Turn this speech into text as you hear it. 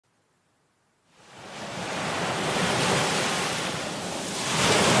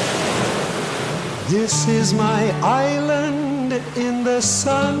This is my island in the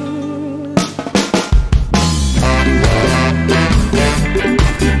sun.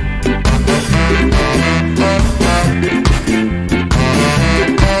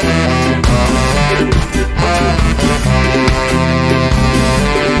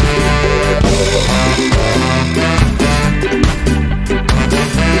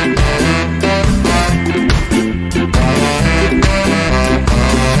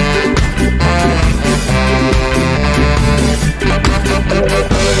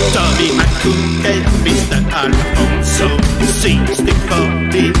 Mr. Alfonso seems to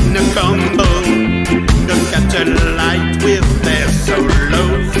fall in a combo. Look at the light with their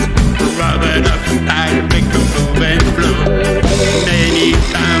solos, rubbing up style, make a move and flow. Many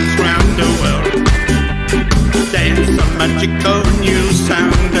times round the world, dance a magical new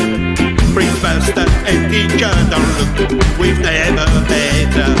sound. Brings faster and eager, don't look, we've never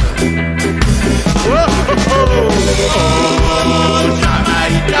better. Whoa, oh,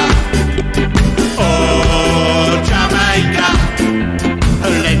 Jamaica. Oh, Jamaica, a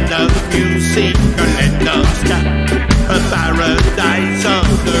land of music, a land of ska, a paradise of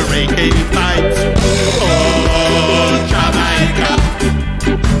the reggae vibes. Oh, Jamaica,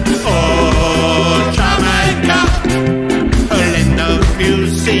 oh, Jamaica, a land of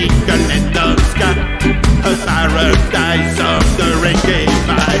music, a land of ska, a paradise of the reggae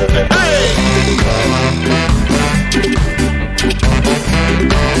vibes. Hey!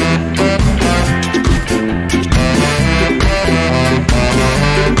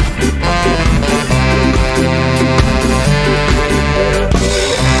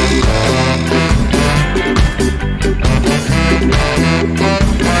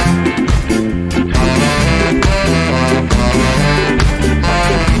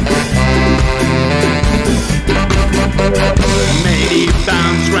 Many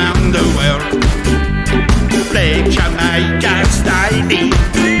bounce round the world, play Jamaica style.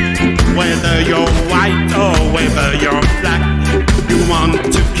 Whether you're white or whether you're black, you want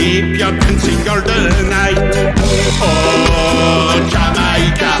to keep your dancing all the night. Oh,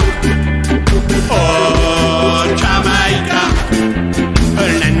 Jamaica, oh, Jamaica, a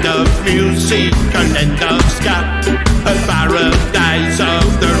land of music, a land of ska, a paradise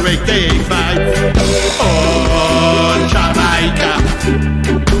of the reggae vibe. Oh, Jamaica,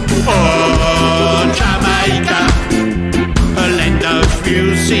 oh, Jamaica, a land of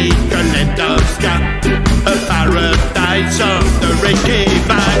music, a land of ska, a paradise of the reggae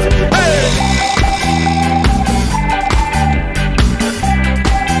vibe. Hey!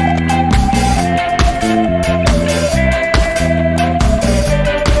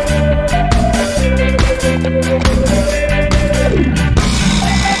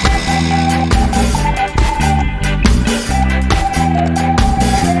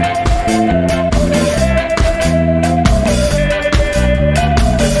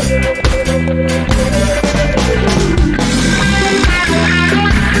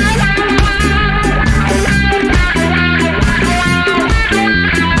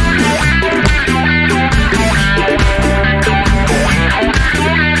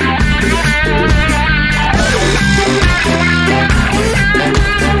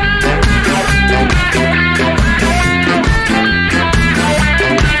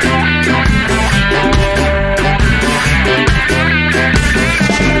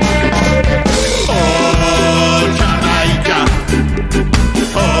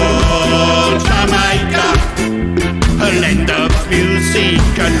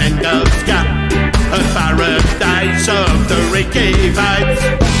 Reggae vibes.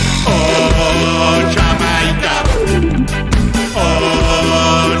 Oh, Jamaica,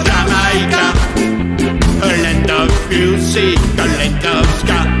 oh, Jamaica, a land of music, a land of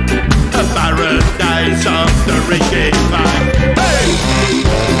ska, a paradise of the reggae.